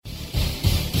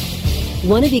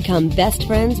Want to become best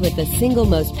friends with the single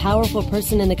most powerful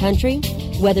person in the country?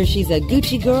 Whether she's a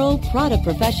Gucci girl, Prada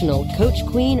professional, Coach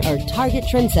queen, or Target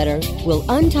trendsetter, we'll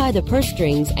untie the purse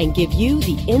strings and give you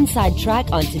the inside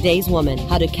track on today's woman.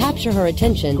 How to capture her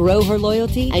attention, grow her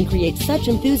loyalty, and create such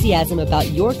enthusiasm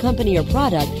about your company or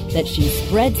product that she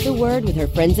spreads the word with her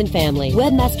friends and family.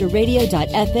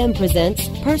 Webmasterradio.fm presents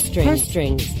Purse Strings. Purse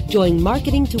Strings. Join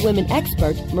Marketing to Women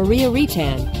expert Maria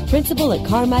Retan, principal at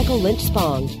Carmichael Lynch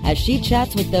Spong, as she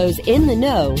chats with those in the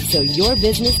know so your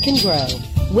business can grow.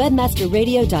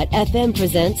 Webmasterradio.fm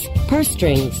presents Purse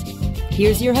Strings.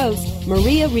 Here's your host,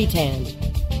 Maria Retan.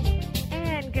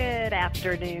 Good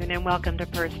afternoon and welcome to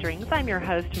Purse Strings. I'm your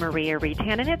host, Maria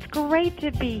Retan, and it's great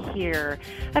to be here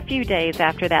a few days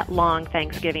after that long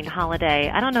Thanksgiving holiday.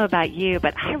 I don't know about you,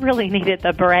 but I really needed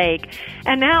the break,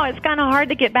 and now it's kind of hard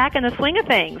to get back in the swing of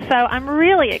things. So I'm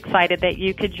really excited that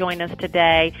you could join us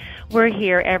today. We're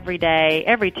here every day,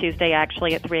 every Tuesday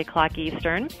actually at 3 o'clock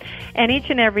Eastern, and each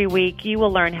and every week you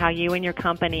will learn how you and your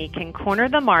company can corner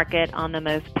the market on the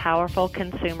most powerful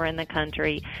consumer in the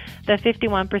country, the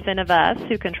 51% of us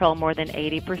who control more than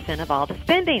 80% of all the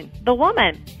spending, the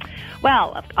woman.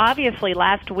 Well, obviously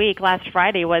last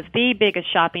Friday, was the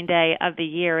biggest shopping day of the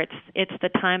year. It's the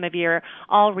time of year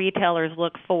all retailers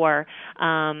look for.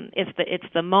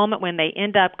 It's the moment when they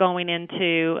end up going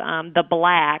into the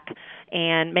black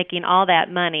and making all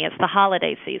that money. It's the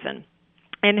holiday season.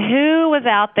 And who was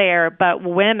out there but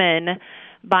women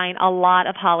buying a lot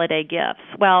of holiday gifts?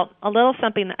 Well, a little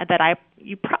something that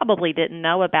you probably didn't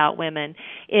know about women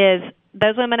is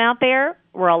those women out there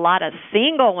were a lot of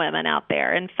single women out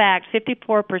there. In fact,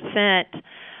 54%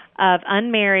 of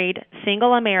unmarried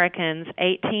single Americans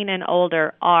 18 and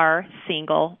older are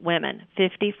single women,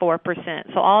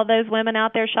 54%. So all those women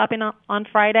out there shopping on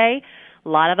Friday, a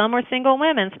lot of them were single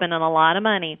women spending a lot of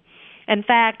money. In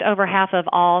fact, over half of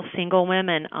all single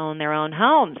women own their own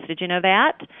homes. Did you know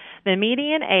that? The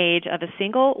median age of a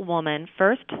single woman,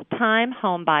 first-time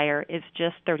home buyer, is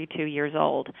just 32 years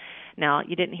old. Now,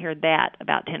 you didn't hear that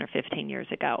about 10 or 15 years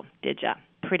ago, did you?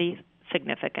 Pretty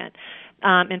significant.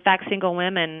 In fact, single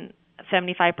women,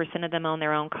 75% of them own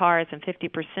their own cars, and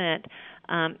 50%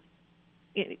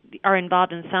 are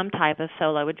involved in some type of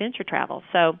solo adventure travel.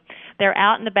 So they're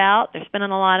out and about. They're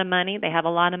spending a lot of money. They have a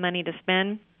lot of money to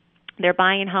spend. They're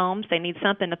buying homes. They need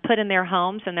something to put in their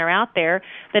homes, and they're out there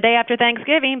the day after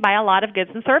Thanksgiving buy a lot of goods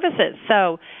and services.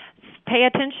 So pay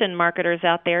attention, marketers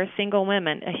out there. Single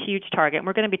women, a huge target, and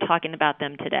we're going to be talking about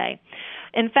them today.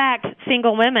 In fact,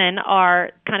 single women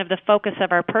are kind of the focus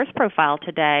of our purse profile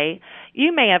today.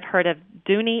 You may have heard of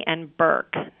Dooney and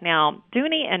Bourke. Now,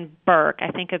 Dooney and Bourke,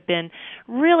 I think, have been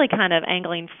really kind of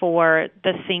angling for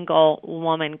the single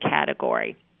woman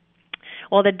category.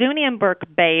 Well, the Dooney and Bourke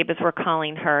babe, as we're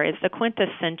calling her, is the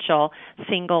quintessential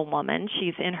single woman.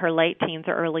 She's in her late teens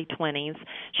or early 20s.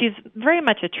 She's very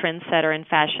much a trendsetter and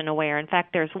fashion aware. In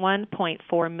fact, there's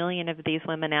 1.4 million of these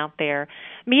women out there.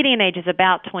 Median age is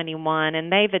about 21,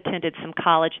 and they've attended some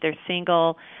college. They're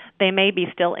single. They may be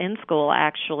still in school,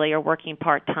 actually, or working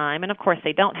part-time. And, of course,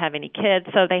 they don't have any kids,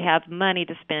 so they have money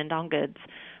to spend on goods,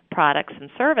 products, and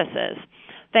services.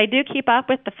 They do keep up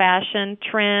with the fashion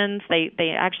trends.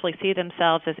 They actually see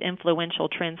themselves as influential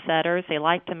trendsetters. They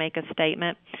like to make a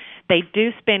statement. They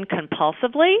do spend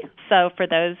compulsively. So for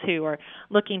those who are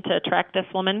looking to attract this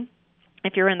woman,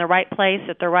 if you're in the right place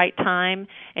at the right time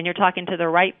and you're talking to the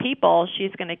right people,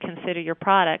 she's going to consider your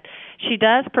product. She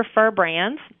does prefer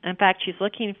brands. In fact, she's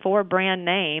looking for brand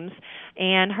names,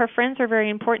 and her friends are very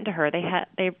important to her.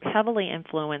 They heavily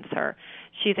influence her.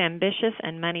 She's ambitious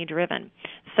and money-driven.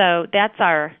 So that's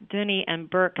our Dooney and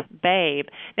Bourke babe.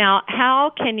 Now,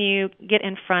 how can you get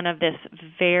in front of this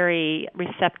very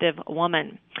receptive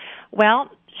woman?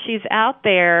 Well, she's out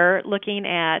there looking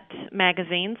at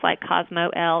magazines like Cosmo,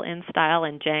 Elle, InStyle,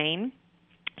 and Jane.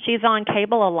 She's on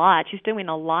cable a lot. She's doing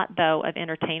a lot, though, of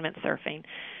entertainment surfing.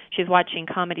 She's watching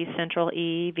Comedy Central,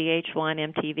 E,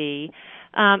 VH1,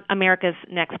 MTV, America's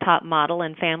Next Top Model,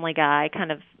 and Family Guy,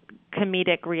 kind of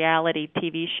comedic reality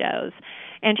TV shows.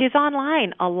 And she's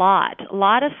online a lot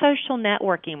of social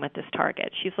networking with this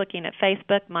target. She's looking at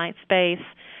Facebook, MySpace.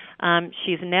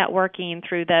 She's networking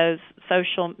through those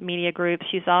social media groups.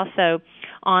 She's also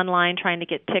online trying to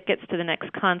get tickets to the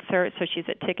next concert, so she's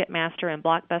at Ticketmaster and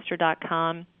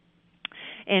Blockbuster.com.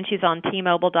 And she's on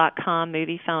T-Mobile.com,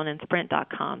 MoviePhone, and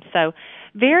Sprint.com. So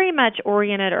very much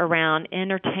oriented around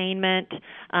entertainment,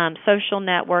 social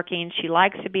networking. She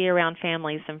likes to be around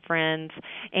families and friends.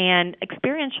 And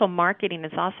experiential marketing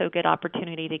is also a good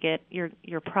opportunity to get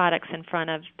your products in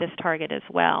front of this target as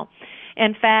well.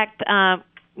 In fact,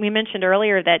 we mentioned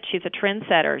earlier that she's a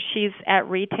trendsetter. She's at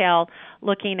retail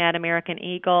looking at American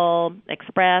Eagle,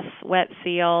 Express, Wet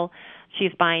Seal.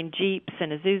 She's buying Jeeps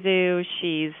and Isuzu.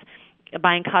 She's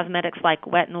buying cosmetics like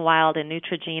Wet n Wild and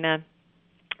Neutrogena.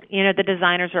 You know, the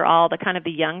designers are all the kind of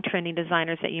the young, trendy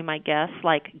designers that you might guess,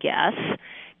 like Guess,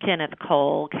 Kenneth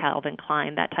Cole, Calvin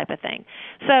Klein, that type of thing.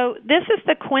 So this is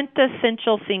the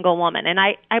quintessential single woman. And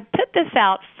I put this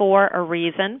out for a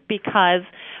reason, because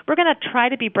we're going to try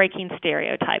to be breaking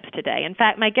stereotypes today. In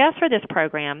fact, my guest for this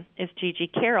program is Gigi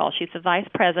Carroll. She's the Vice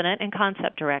President and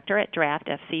Concept Director at Draft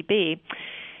FCB.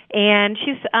 And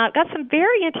she's got some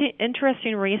very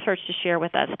interesting research to share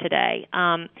with us today.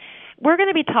 We're going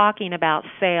to be talking about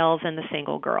sales and the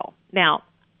single girl. Now,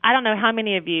 I don't know how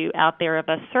many of you out there of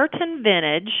a certain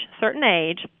vintage, certain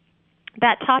age,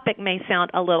 that topic may sound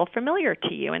a little familiar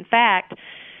to you. In fact,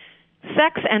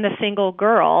 Sex and the Single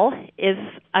Girl is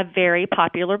a very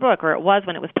popular book, or it was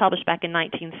when it was published back in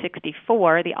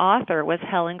 1964. The author was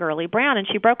Helen Gurley Brown, and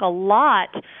she broke a lot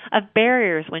of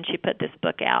barriers when she put this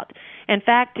book out. In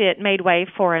fact, it made way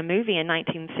for a movie in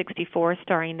 1964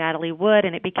 starring Natalie Wood,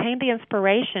 and it became the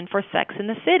inspiration for Sex and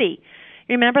the City.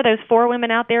 You remember those 4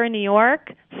 women out there in New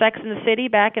York, Sex and the City,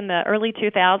 back in the early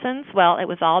 2000s? Well, it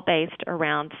was all based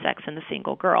around Sex and the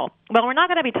Single Girl. Well, we're not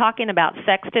going to be talking about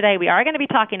sex today. We are going to be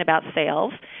talking about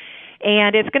sales.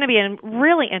 And it's going to be a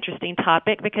really interesting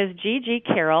topic because Gigi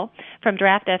Carroll from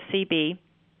Draft FCB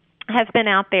has been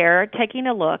out there taking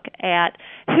a look at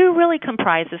who really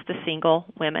comprises the single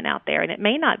women out there. And it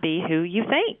may not be who you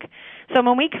think. So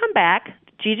when we come back,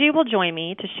 Gigi will join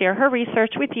me to share her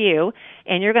research with you,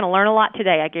 and you're going to learn a lot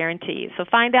today, I guarantee you. So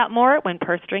find out more when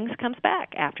Purse Strings comes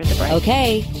back after the break.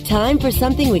 Okay, time for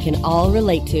something we can all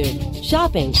relate to.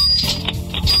 Shopping.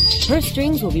 Purse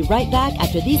Strings will be right back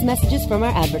after these messages from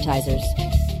our advertisers.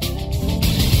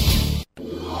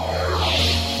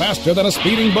 Faster than a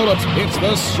speeding bullet, it's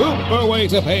the super way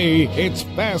to pay. It's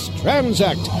Fast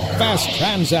Transact. Fast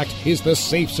Transact is the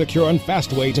safe, secure, and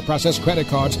fast way to process credit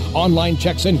cards, online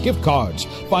checks, and gift cards.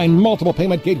 Find multiple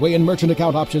payment gateway and merchant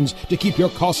account options to keep your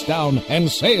costs down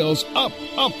and sales up,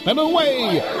 and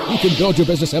away. You can build your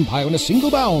business empire in a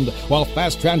single bound while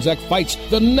Fast Transact fights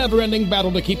the never-ending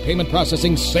battle to keep payment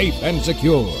processing safe and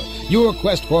secure. Your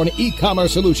quest for an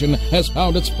e-commerce solution has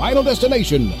found its final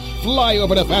destination. Fly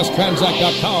over to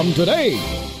fasttransact.com today.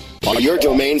 Are your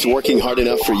domains working hard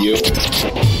enough for you?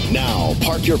 Now,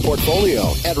 park your portfolio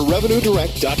at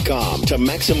RevenueDirect.com to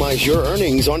maximize your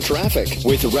earnings on traffic.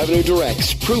 With Revenue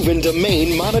Direct's proven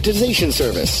domain monetization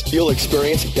service, you'll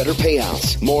experience better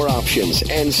payouts, more options,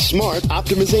 and smart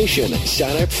optimization.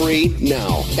 Sign up free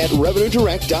now at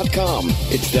RevenueDirect.com.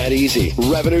 It's that easy.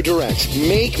 Revenue Direct.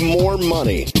 Make more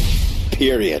money.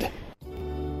 Period.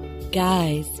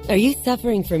 Guys, are you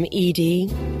suffering from ED?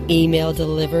 Email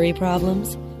delivery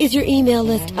problems? Is your email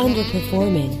list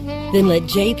underperforming? Then let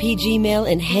JPG Mail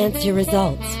enhance your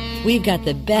results. We've got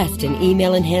the best in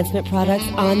email enhancement products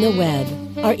on the web.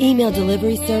 Our email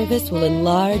delivery service will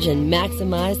enlarge and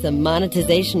maximize the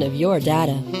monetization of your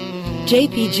data.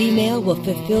 JPG Mail will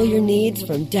fulfill your needs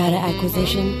from data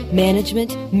acquisition,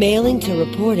 management, mailing to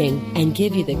reporting, and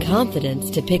give you the confidence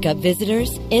to pick up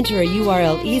visitors, enter a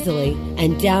URL easily,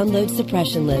 and download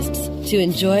suppression lists to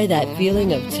enjoy that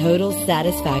feeling of total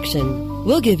satisfaction.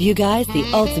 We'll give you guys the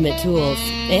ultimate tools,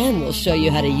 and we'll show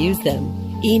you how to use them.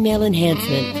 Email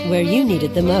enhancement where you need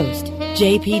it the most.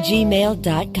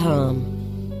 JPGmail.com.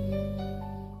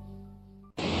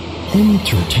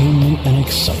 Entertainment and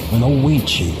excitement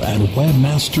awaits you at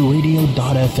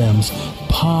WebmasterRadio.fm's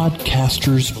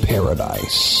Podcaster's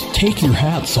Paradise. Take your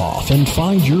hats off and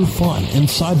find your fun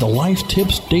inside the Life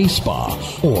Tips Day Spa,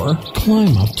 or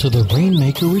climb up to the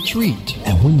Rainmaker Retreat.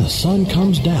 And when the sun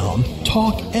comes down,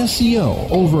 talk SEO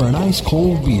over an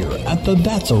ice-cold beer at the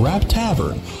That's a Wrap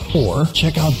Tavern, or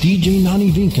check out DJ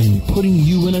Nani Vinken putting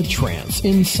you in a trance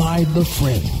inside the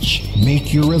Fringe.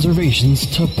 Make your reservations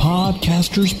to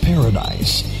Podcaster's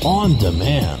Paradise on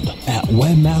demand at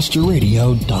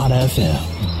WebmasterRadio.fm.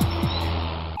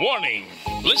 Warning!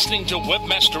 Listening to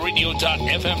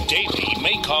WebmasterRadio.fm daily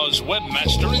may cause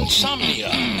webmaster insomnia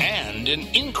and an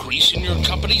increase in your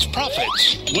company's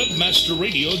profits.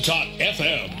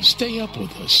 WebmasterRadio.fm. Stay up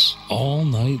with us all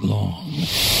night long.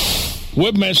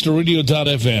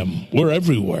 WebmasterRadio.fm. We're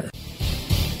everywhere.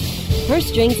 Purse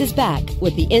Strings is back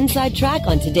with the inside track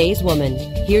on today's woman.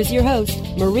 Here's your host,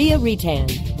 Maria Retan.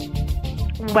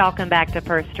 Welcome back to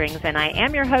Purse Strings, and I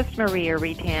am your host, Maria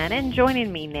Retan, and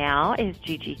joining me now is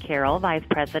Gigi Carroll, Vice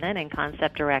President and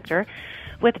Concept Director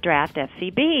with Draft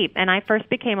FCB. And I first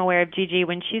became aware of Gigi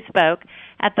when she spoke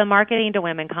at the Marketing to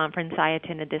Women conference I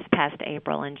attended this past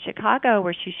April in Chicago,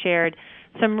 where she shared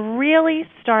some really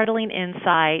startling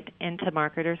insight into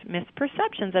marketers'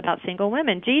 misperceptions about single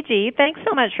women. Gigi, thanks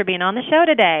so much for being on the show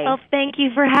today. Well, thank you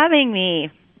for having me.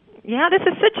 Yeah, this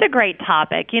is such a great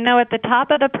topic. You know, at the top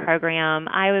of the program,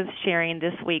 I was sharing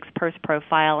this week's Purse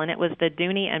profile, and it was the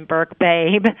Dooney and Burke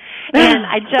babe. And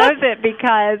I chose it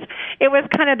because it was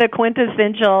kind of the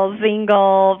quintessential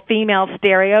single female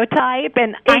stereotype,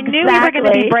 and I knew we were going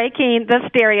to be breaking the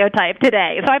stereotype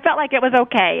today. So I felt like it was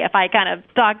okay if I kind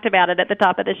of talked about it at the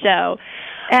top of the show.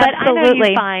 But I know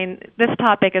you find this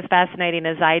topic as fascinating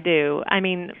as I do. I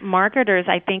mean, marketers,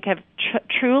 I think, have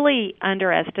truly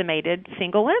underestimated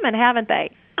single women, haven't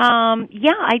they?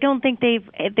 Yeah, I don't think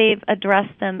they've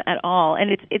addressed them at all,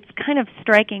 and it's kind of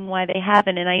striking why they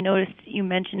haven't. And I noticed you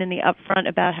mentioned in the upfront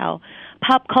about how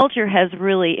pop culture has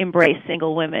really embraced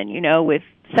single women, you know, with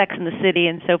Sex and the City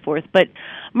and so forth. But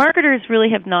marketers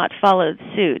really have not followed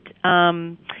suit.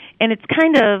 And it's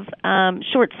kind of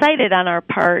short-sighted on our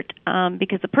part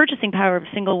because the purchasing power of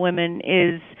single women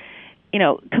is, you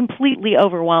know, completely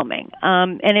overwhelming.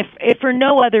 And if for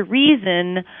no other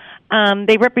reason,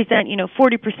 they represent, you know,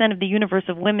 40% of the universe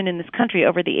of women in this country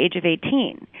over the age of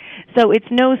 18. So it's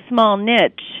no small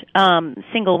niche,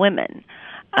 single women.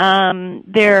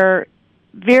 They're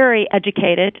very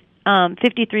educated.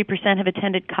 53% have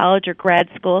attended college or grad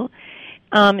school.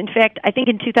 In fact, I think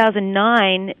in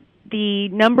 2009, the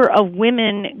number of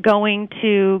women going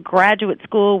to graduate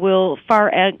school will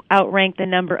far outrank the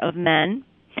number of men.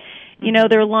 You know,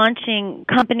 they're launching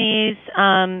companies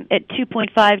at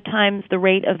 2.5 times the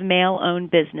rate of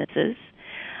male-owned businesses.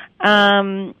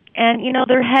 And, you know,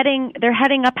 they're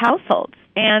heading up households,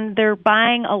 and they're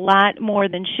buying a lot more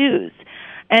than shoes.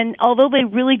 And although they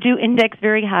really do index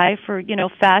very high for, you know,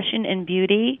 fashion and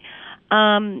beauty,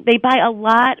 they buy a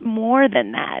lot more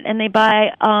than that, and they buy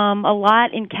a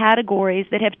lot in categories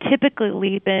that have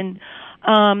typically been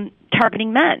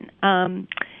targeting men.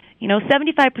 You know,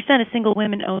 75% of single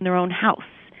women own their own house.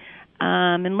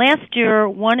 And last year,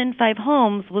 1 in 5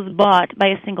 homes was bought by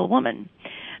a single woman.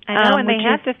 I know, and they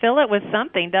have to fill it with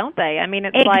something, don't they? I mean,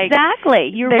 it's exactly.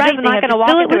 You're they're right. Just not going to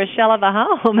walk into a shell of a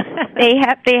home. They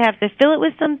have to fill it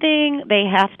with something. They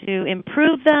have to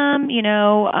improve them. You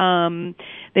know,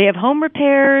 they have home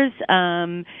repairs.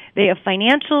 They have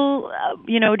financial,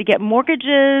 you know, to get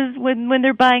mortgages when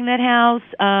they're buying that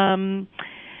house.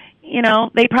 You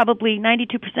know, they probably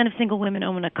 92% of single women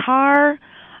own a car.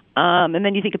 And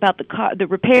then you think about the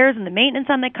repairs and the maintenance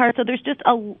on that car. So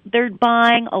they're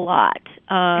buying a lot.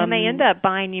 And they end up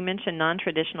buying, you mentioned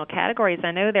non-traditional categories.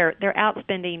 I know they're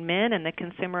outspending men in the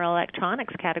consumer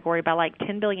electronics category by like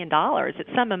 $10 billion. It's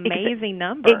some amazing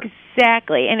number.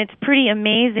 Exactly. And it's pretty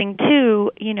amazing,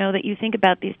 too, you know, that you think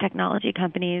about these technology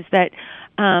companies that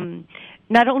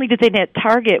not only do they not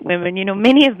target women, you know,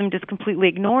 many of them just completely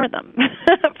ignore them.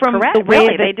 From Correct. the way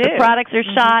really, that the products are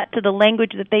shot to the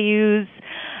language that they use.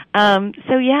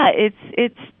 So yeah,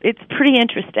 it's pretty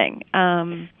interesting.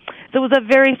 So it was a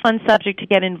very fun subject to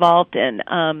get involved in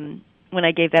when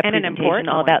I gave that presentation. An important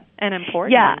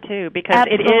one too, because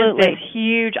absolutely. It is this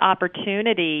huge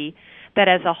opportunity that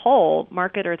as a whole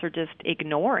marketers are just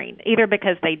ignoring, either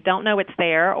because they don't know it's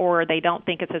there or they don't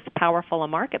think it's as powerful a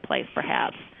marketplace,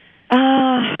 perhaps.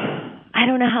 I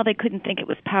don't know how they couldn't think it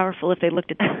was powerful if they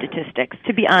looked at the statistics,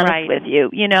 to be honest with you.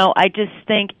 You know, I just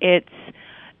think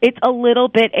it's a little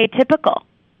bit atypical.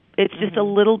 It's just a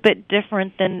little bit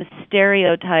different than the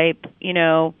stereotype, you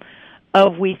know,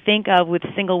 we think of with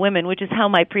single women, which is how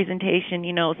my presentation,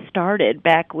 you know, started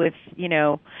back with, you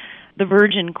know, the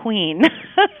Virgin Queen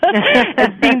as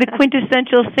being the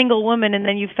quintessential single woman, and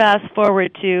then you fast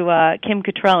forward to Kim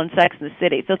Cattrall in Sex and the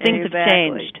City. So things have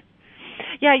changed.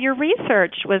 Yeah, your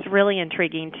research was really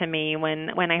intriguing to me when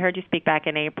I heard you speak back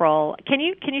in April. Can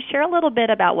you share a little bit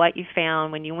about what you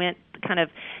found when you went kind of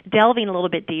delving a little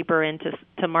bit deeper into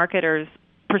marketers'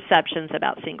 perceptions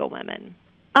about single women?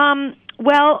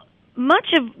 Well, much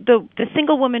of the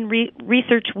single woman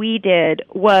research we did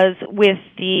was with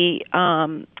the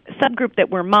subgroup that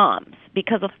were moms,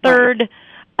 because a third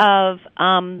of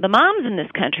the moms in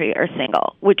this country are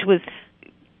single, which was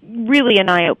really an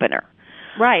eye-opener.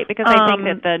 Right, because I think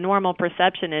that the normal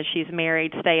perception is she's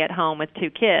married, stay at home with 2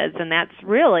 kids, and that's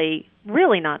really,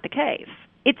 really not the case.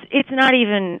 It's not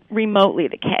even remotely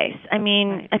the case. I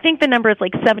mean, I think the number is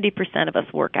like 70% of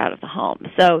us work out of the home.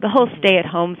 So the whole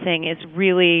stay-at-home thing is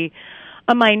really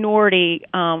a minority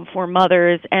for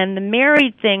mothers. And the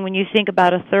married thing, when you think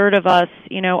about a third of us,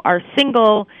 you know, are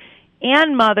single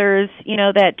and mothers,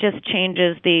 that just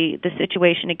changes the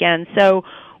situation again. So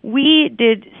we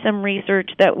did some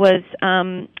research that was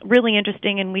really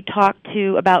interesting, and we talked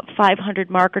to about 500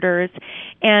 marketers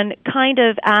and kind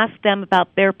of asked them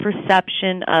about their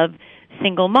perception of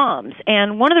single moms.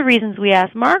 And one of the reasons we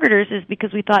asked marketers is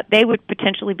because we thought they would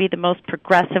potentially be the most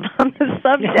progressive on the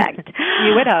subject.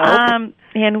 You would hope.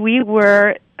 And we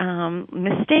were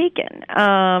mistaken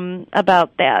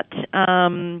about that.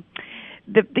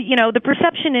 The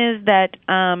perception is that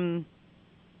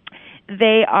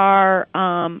they are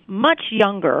much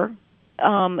younger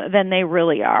than they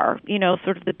really are.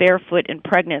 Sort of the barefoot and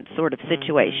pregnant sort of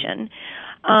situation.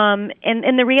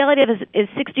 And the reality is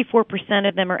 64%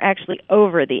 of them are actually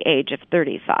over the age of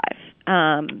 35,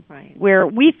 right. Where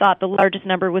we thought the largest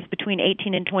number was between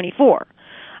 18 and 24,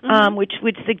 which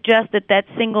would suggest that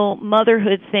single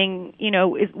motherhood thing,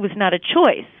 was not a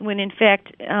choice, when in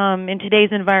fact, in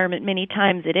today's environment, many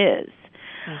times it is.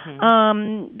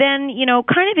 Then,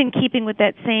 kind of in keeping with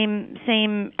that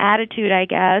same attitude, I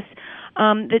guess,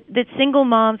 that single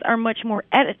moms are much more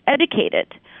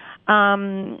educated.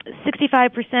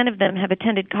 65% of them have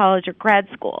attended college or grad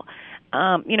school.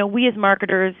 We as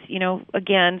marketers,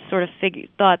 again, sort of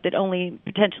thought that only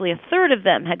potentially a third of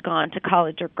them had gone to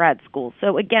college or grad school.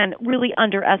 So again, really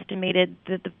underestimated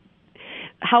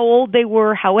how old they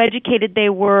were, how educated they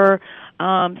were.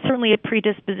 Certainly a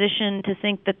predisposition to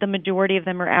think that the majority of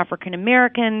them are African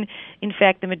American. In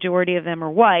fact, the majority of them are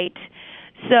white.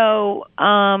 So,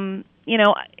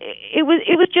 it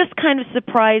was just kind of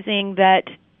surprising that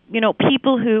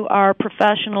people who are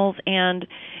professionals and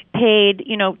paid,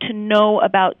 to know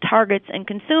about targets and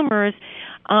consumers,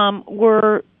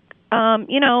 were,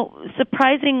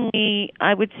 surprisingly,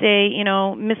 I would say,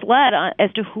 misled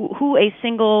as to who a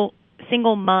single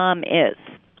mom is.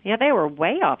 Yeah, they were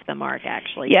way off the mark,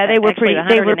 actually. Yeah, they were actually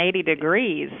 180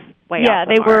 degrees way off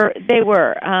the mark. Yeah, they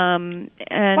were. And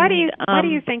why do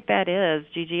you think that is,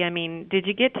 Gigi? I mean, did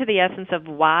you get to the essence of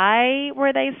why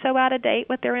were they so out of date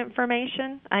with their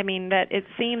information? I mean, that it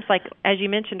seems like, as you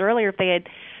mentioned earlier, if they had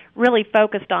really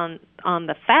focused on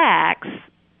the facts,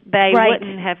 they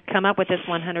wouldn't have come up with this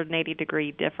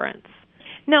 180-degree difference.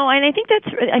 No, and I think that's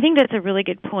a really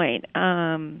good point.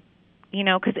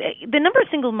 Because the number of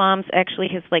single moms actually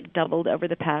has doubled over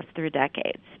the past 3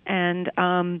 decades, and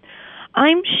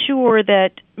I'm sure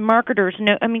that marketers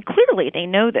know. I mean, clearly they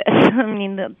know this. I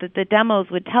mean, the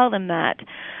demos would tell them that.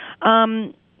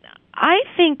 I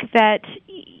think that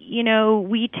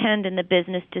we tend in the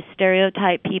business to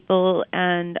stereotype people,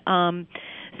 and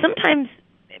sometimes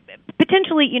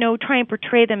potentially try and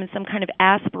portray them in some kind of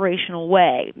aspirational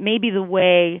way. Maybe the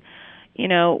way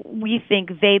we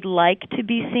think they'd like to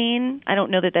be seen. I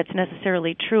don't know that that's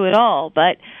necessarily true at all,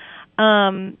 but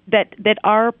that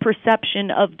our perception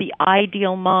of the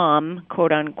ideal mom,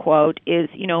 quote unquote, is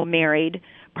married,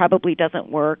 probably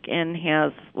doesn't work, and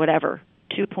has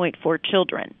 2.4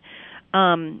 children.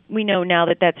 We know now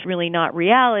that that's really not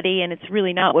reality, and it's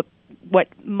really not what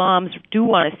moms do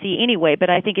want to see anyway. But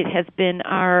I think it has been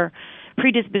our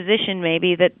predisposition,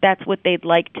 maybe, that that's what they'd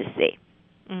like to see.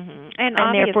 Mm-hmm. And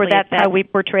therefore that's how we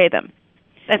portray them.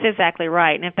 That's exactly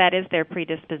right. And if that is their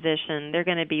predisposition, they're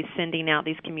going to be sending out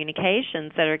these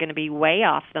communications that are going to be way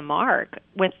off the mark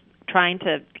with trying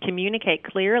to communicate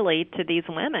clearly to these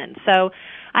women. So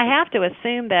I have to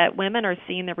assume that women are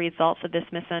seeing the results of this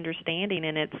misunderstanding,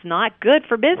 and it's not good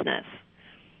for business.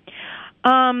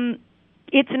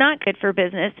 It's not good for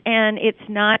business, and it's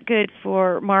not good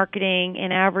for marketing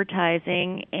and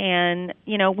advertising. And,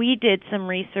 we did some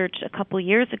research a couple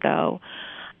years ago,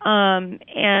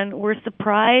 and we're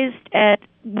surprised at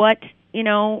what,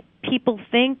 people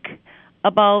think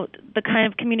about the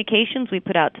kind of communications we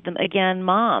put out to them. Again,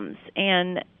 moms.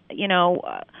 And,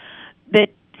 that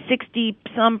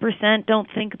 60-some% don't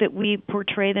think that we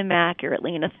portray them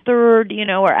accurately. And a third,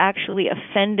 are actually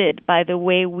offended by the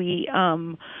way we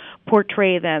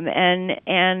portray them,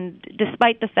 and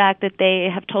despite the fact that they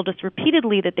have told us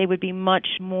repeatedly that they would be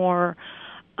much more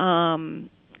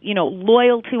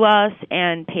loyal to us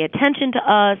and pay attention to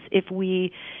us if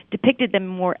we depicted them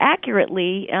more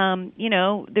accurately,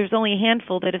 there's only a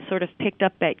handful that have sort of picked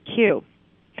up that cue.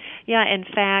 Yeah, in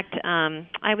fact,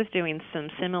 I was doing some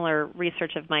similar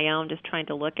research of my own, just trying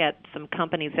to look at some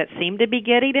companies that seem to be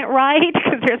getting it right,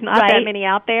 because there's not that many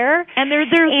out there. And there's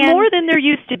more than there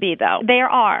used to be, though. There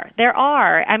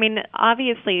are. I mean,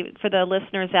 obviously, for the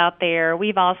listeners out there,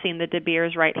 we've all seen the De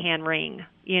Beers right-hand ring,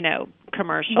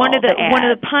 commercial. One of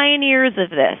the pioneers of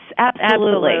this.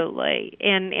 Absolutely.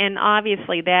 And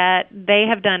obviously that they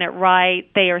have done it right.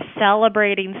 They are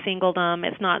celebrating singledom.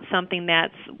 It's not something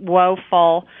that's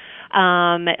woeful.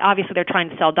 Obviously, they're trying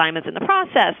to sell diamonds in the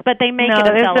process, but they make it a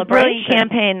celebration. It's a brilliant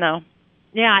campaign, though.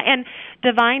 Yeah, and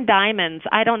Divine Diamonds,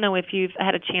 I don't know if you've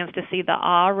had a chance to see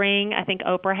the ring. I think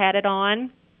Oprah had it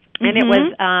on. And it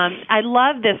was, I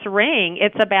love this ring.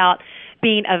 It's about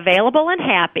being available and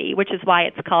happy, which is why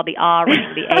it's called the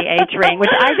ring, the AH ring, which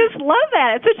I just love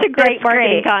that. It's such a great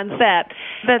marketing concept.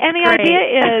 And the idea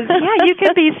is, you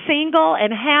can be single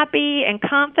and happy and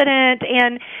confident,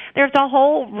 and there's a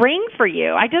whole ring for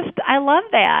you. I love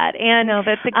that. And no,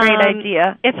 that's a great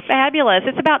idea. It's fabulous.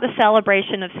 It's about the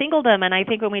celebration of singledom, and I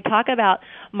think when we talk about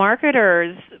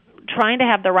marketers trying to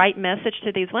have the right message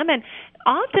to these women,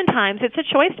 oftentimes it's a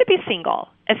choice to be single,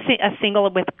 a single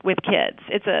with kids.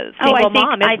 It's a single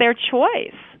mom. It's their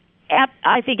choice.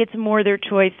 I think it's more their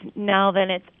choice now than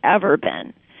it's ever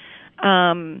been.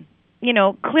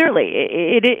 Clearly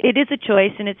it is a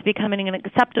choice, and it's becoming an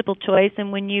acceptable choice.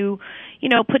 And when you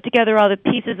put together all the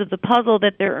pieces of the puzzle,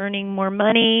 that they're earning more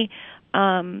money,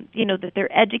 that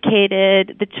they're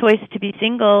educated, the choice to be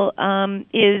single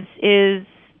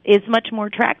is much more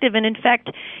attractive. And in fact,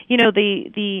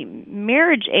 the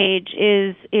marriage age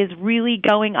is really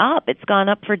going up. It's gone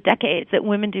up for decades, that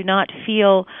women do not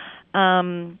feel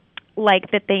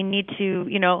like that they need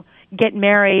to, get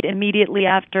married immediately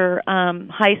after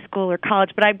high school or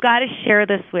college. But I've got to share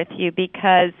this with you,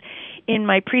 because in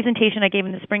my presentation I gave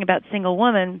in the spring about Single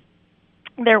Woman,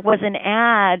 there was an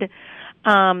ad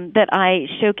that I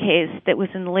showcased that was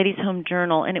in the Ladies' Home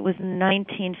Journal, and it was in the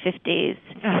 1950s.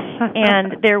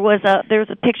 And there was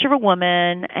a picture of a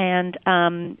woman, and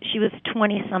she was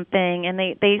 20-something, and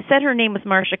they said her name was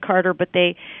Marcia Carter, but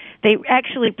they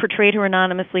actually portrayed her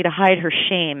anonymously to hide her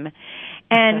shame.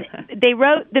 And they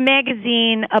wrote the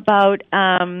magazine about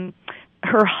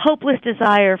her hopeless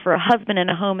desire for a husband and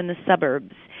a home in the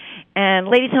suburbs. And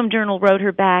Ladies' Home Journal wrote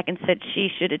her back and said she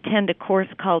should attend a course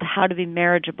called How to Be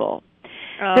Marriageable.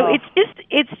 So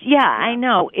I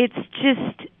know. It's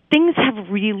just, things have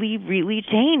really, really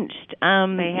changed.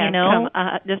 They have come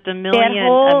just a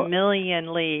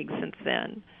million leagues since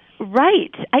then.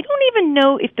 Right. I don't even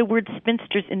know if the word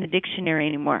spinster's in the dictionary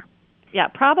anymore. Yeah,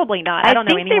 probably not. I don't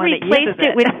know anyone that uses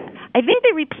it. I think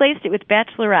they replaced it with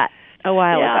bachelorette a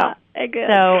while ago. Good.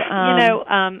 So,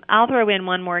 I'll throw in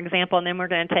one more example, and then we're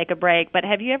going to take a break. But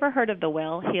have you ever heard of the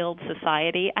Well-Heeled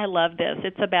Society? I love this.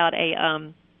 It's about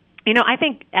I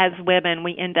think as women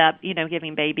we end up,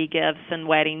 giving baby gifts and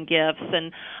wedding gifts,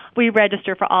 and we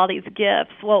register for all these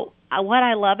gifts. Well, what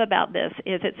I love about this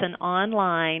is it's an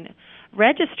online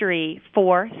registry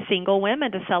for single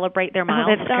women to celebrate their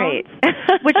milestones. That's great.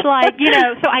 Which, so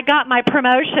I got my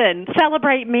promotion.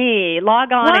 Celebrate me.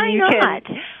 Log on. Why not?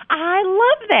 I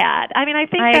love that. I mean, I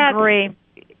think I agree.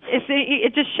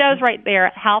 It just shows right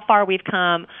there how far we've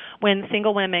come when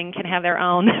single women can have their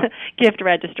own gift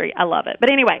registry. I love it.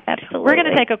 But anyway, absolutely. We're going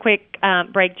to take a quick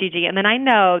break, Gigi, and then I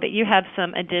know that you have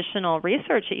some additional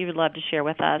research that you would love to share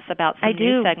with us about some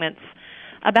new segments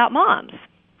about moms.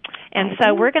 And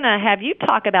so we're going to have you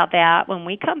talk about that when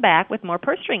we come back with more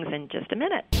purse strings in just a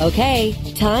minute. Okay,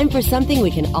 time for something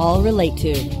we can all relate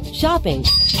to. Shopping.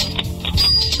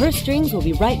 Purse Strings will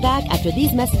be right back after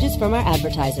these messages from our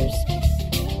advertisers.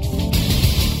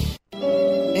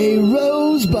 A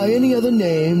rose by any other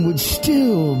name would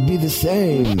still be the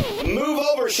same. Move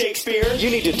over, Shakespeare. You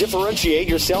need to differentiate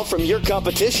yourself from your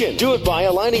competition. Do it by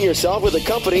aligning yourself with a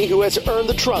company who has earned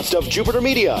the trust of Jupiter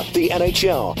Media, the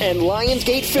NHL, and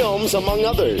Lionsgate Films, among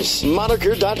others.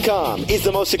 Moniker.com is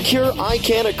the most secure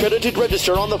ICANN accredited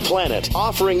register on the planet,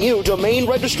 offering you domain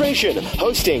registration,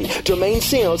 hosting, domain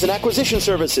sales, and acquisition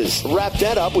services. Wrap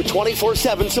that up with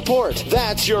 24/7 support.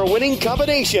 That's your winning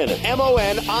combination.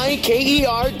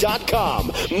 MONIKER.com.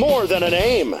 More than a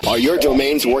name. Are your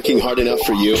domains working hard enough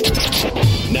for you?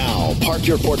 Now, park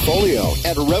your portfolio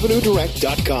at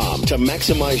RevenueDirect.com to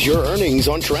maximize your earnings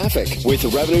on traffic. With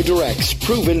Revenue Direct's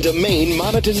proven domain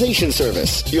monetization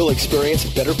service, you'll experience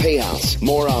better payouts,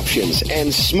 more options,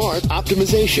 and smart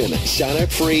optimization. Sign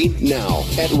up free now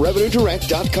at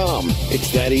RevenueDirect.com.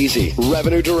 It's that easy.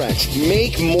 Revenue Direct.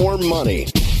 Make more money.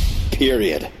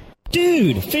 Period.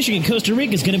 Dude, fishing in Costa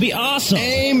Rica is going to be awesome.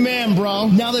 Amen, bro.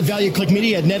 Now that ValueClick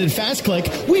Media had netted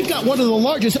FastClick, we've got one of the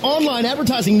largest online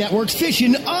advertising networks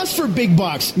fishing us for big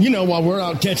bucks. While we're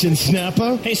out catching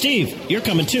snapper. Hey, Steve, you're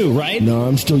coming too, right? No,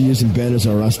 I'm still using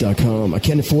BannnersRUs.com. I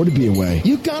can't afford to be away.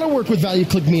 You got to work with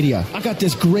ValueClick Media. I got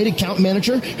this great account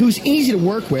manager who's easy to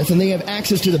work with, and they have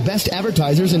access to the best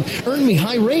advertisers and earn me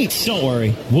high rates. Don't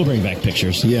worry. We'll bring back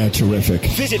pictures. Yeah, terrific.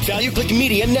 Visit ValueClick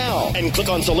Media now and click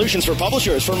on Solutions for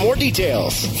Publishers for more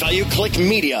details. ValueClick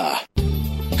Media.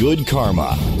 Good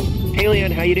Karma. Hey, Leon,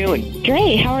 how you doing?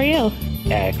 Great. How are you?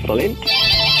 Excellent.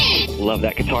 Love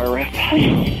that guitar riff.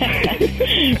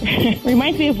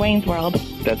 Reminds me of Wayne's World.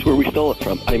 That's where we stole it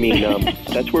from. I mean,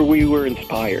 that's where we were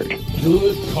inspired.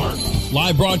 Good Karma.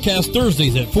 Live broadcast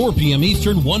Thursdays at 4 p.m.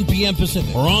 Eastern, 1 p.m.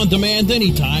 Pacific, or on demand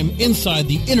anytime inside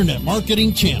the Internet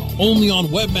Marketing Channel. Only on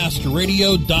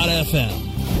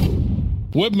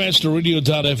WebmasterRadio.fm.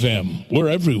 WebmasterRadio.fm. We're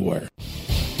everywhere.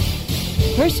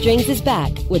 Purse Strings is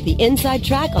back with the inside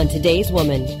track on today's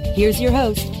woman. Here's your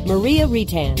host, Maria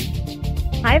Retan.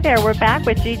 Hi there. We're back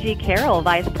with Gigi Carroll,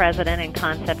 Vice President and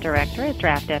Concept Director at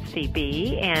Draft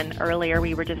FCB. And earlier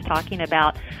we were just talking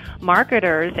about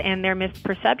marketers and their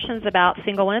misperceptions about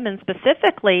single women,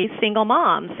 specifically single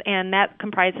moms. And that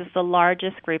comprises the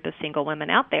largest group of single women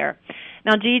out there.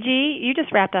 Now, Gigi, you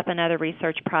just wrapped up another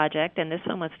research project, and this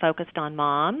one was focused on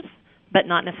moms, but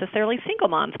not necessarily single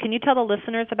moms. Can you tell the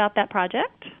listeners about that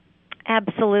project?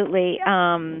 Absolutely.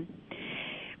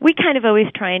 We kind of always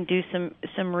try and do some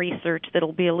research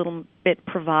that'll be a little bit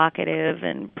provocative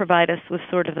and provide us with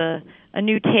sort of a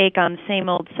new take on the same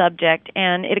old subject.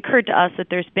 And it occurred to us that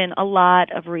there's been a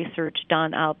lot of research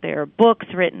done out there, books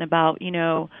written about,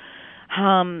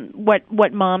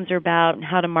 what moms are about and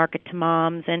how to market to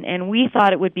moms. And we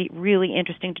thought it would be really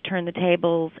interesting to turn the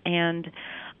tables and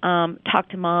talk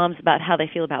to moms about how they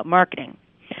feel about marketing,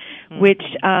 which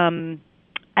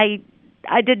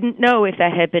I didn't know if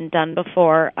that had been done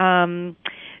before.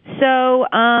 So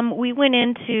we went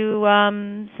into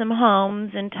some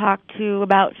homes and talked to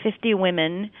about 50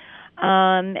 women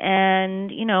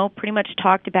and, pretty much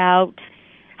talked about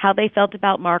how they felt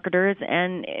about marketers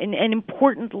and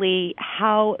importantly,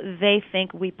 how they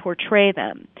think we portray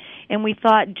them. And we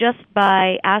thought just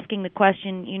by asking the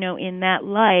question, in that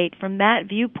light, from that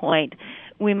viewpoint,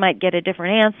 we might get a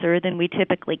different answer than we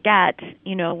typically get,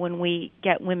 when we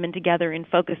get women together in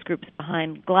focus groups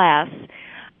behind glass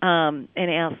and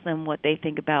ask them what they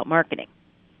think about marketing.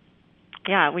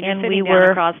 Yeah, when you're sitting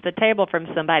down across the table from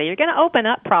somebody, you're going to open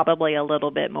up probably a little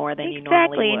bit more than you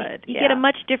normally would. You get a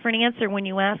much different answer when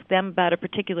you ask them about a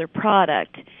particular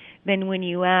product than when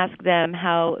you ask them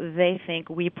how they think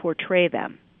we portray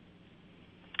them.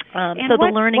 And so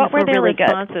the learnings were their really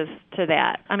responses to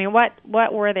that? I mean, what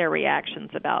were their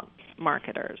reactions about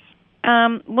marketers?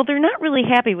 Well, they're not really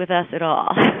happy with us at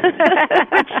all,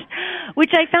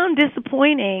 which I found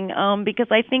disappointing because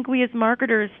I think we as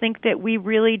marketers think that we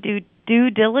really do due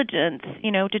diligence,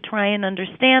 to try and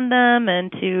understand them and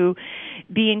to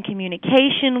be in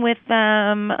communication with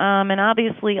them. And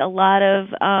obviously a lot of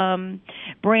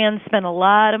brands spend a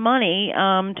lot of money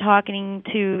talking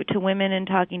to women and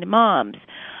talking to moms.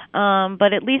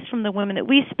 But at least from the women that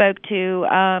we spoke to,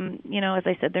 as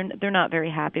I said, they're not very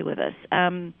happy with us.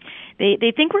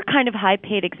 They think we're kind of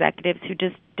high-paid executives who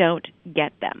just don't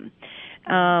get them,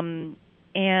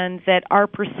 and that our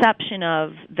perception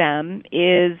of them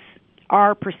is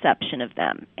our perception of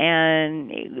them,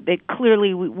 and that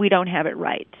clearly we don't have it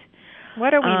right.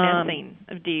 What are we missing,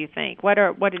 do you think? What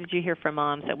did you hear from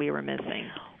moms that we were missing?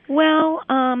 Well,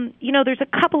 there's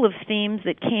a couple of themes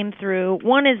that came through.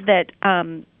 One is that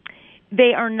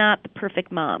they are not the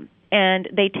perfect mom, and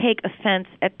they take offense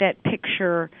at that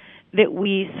picture that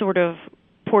we sort of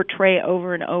portray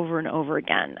over and over and over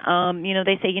again.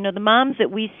 They say, the moms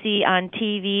that we see on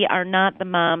TV are not the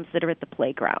moms that are at the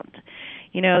playground.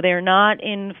 They're not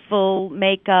in full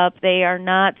makeup. They are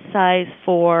not size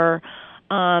 4.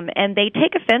 And they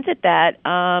take offense at that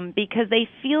because they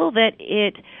feel that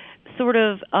it sort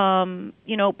of,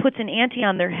 puts an ante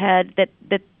on their head that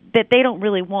they don't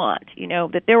really want,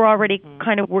 that they're already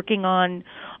kind of working on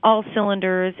all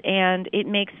cylinders, and it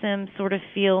makes them sort of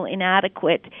feel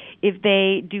inadequate if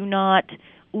they do not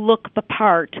look the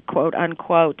part, quote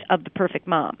unquote, of the perfect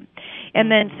mom. And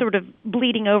then sort of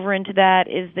bleeding over into that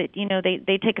is that,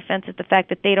 they take offense at the fact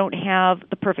that they don't have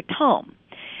the perfect home.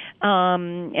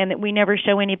 And that we never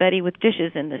show anybody with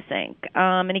dishes in the sink.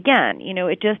 And again,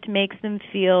 it just makes them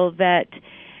feel that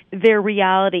their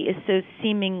reality is so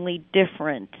seemingly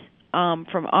different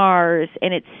from ours,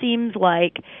 and it seems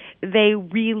like they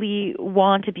really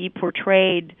want to be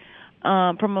portrayed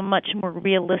from a much more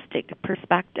realistic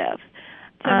perspective.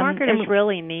 So marketers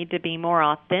really need to be more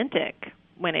authentic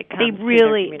when it comes to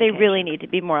They really need to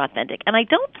be more authentic. And I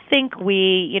don't think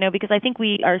we, because I think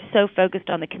we are so focused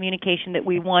on the communication that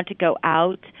we want to go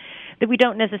out that we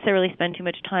don't necessarily spend too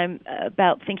much time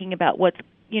about thinking about what's,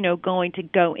 going to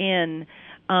go in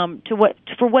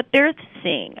for what they're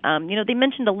seeing. They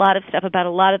mentioned a lot of stuff about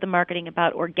a lot of the marketing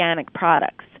about organic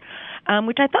products.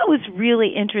 which I thought was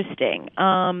really interesting.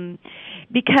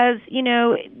 Because,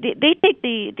 they take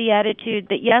the attitude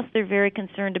that, yes, they're very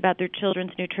concerned about their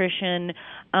children's nutrition,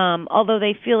 although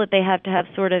they feel that they have to have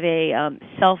sort of a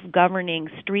self-governing,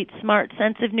 street-smart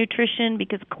sense of nutrition,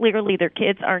 because clearly their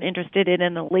kids aren't interested in it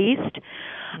in the least.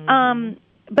 Mm-hmm.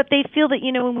 But they feel that,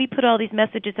 when we put all these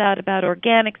messages out about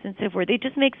organics and so forth, it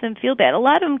just makes them feel bad. A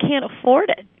lot of them can't afford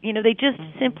it. They just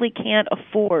simply can't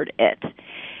afford it.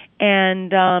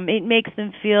 And it makes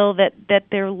them feel that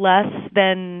they're less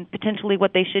than potentially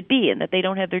what they should be, and that they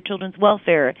don't have their children's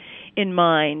welfare in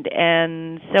mind,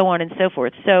 and so on and so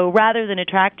forth. So rather than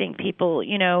attracting people,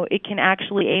 it can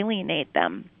actually alienate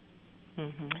them.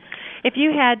 Mm-hmm. If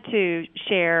you had to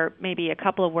share maybe a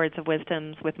couple of words of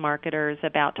wisdom with marketers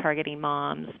about targeting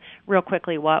moms, real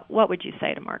quickly, what would you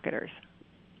say to marketers?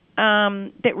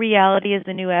 That reality is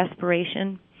the new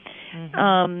aspiration.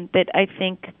 Mm-hmm. That I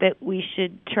think that we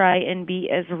should try and be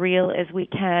as real as we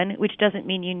can, which doesn't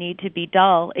mean you need to be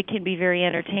dull. It can be very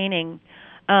entertaining,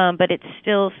 but it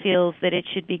still feels that it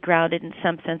should be grounded in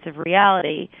some sense of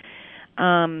reality,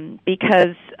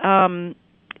 because when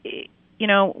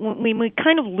we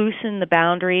kind of loosen the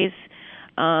boundaries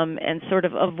and sort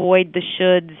of avoid the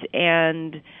shoulds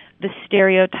and the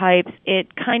stereotypes,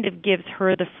 it kind of gives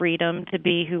her the freedom to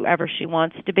be whoever she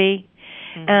wants to be.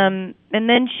 Mm-hmm. And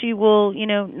then she will,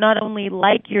 not only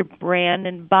like your brand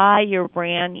and buy your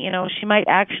brand, she might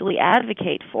actually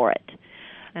advocate for it.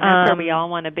 And that's where we all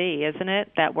want to be, isn't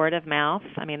it? That word of mouth.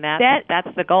 I mean, that's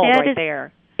the goal right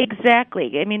there.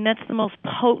 Exactly. I mean, that's the most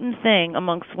potent thing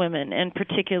amongst women, and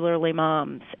particularly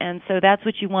moms. And so that's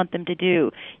what you want them to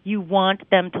do. You want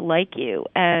them to like you.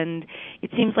 And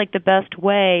it seems like the best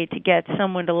way to get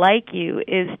someone to like you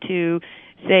is to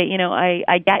say,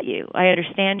 I get you, I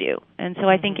understand you. And so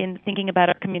I think in thinking about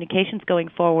our communications going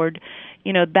forward,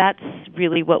 that's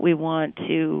really what we want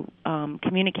to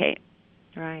communicate.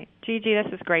 Right. Gigi, this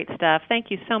is great stuff.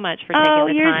 Thank you so much for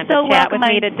taking the time to chat welcome. with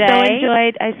me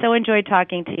today. I so enjoyed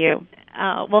talking to you.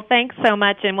 Well, thanks so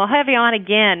much, and we'll have you on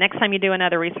again next time you do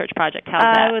another research project. How's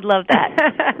that? I would love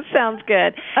that. Sounds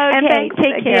good. Okay, and thanks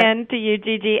take again care. to you,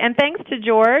 Gigi, and thanks to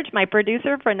George, my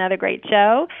producer, for another great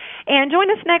show. And join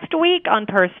us next week on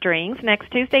Purse Strings, next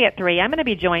Tuesday at 3. I'm going to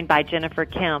be joined by Jennifer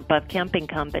Kemp of Kemping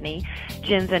Company.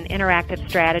 Jen's an interactive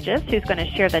strategist who's going to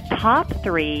share the top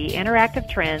 3 interactive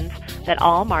trends that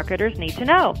all marketers need to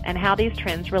know and how these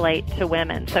trends relate to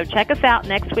women. So check us out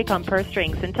next week on Purse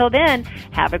Strings. Until then,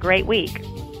 have a great week.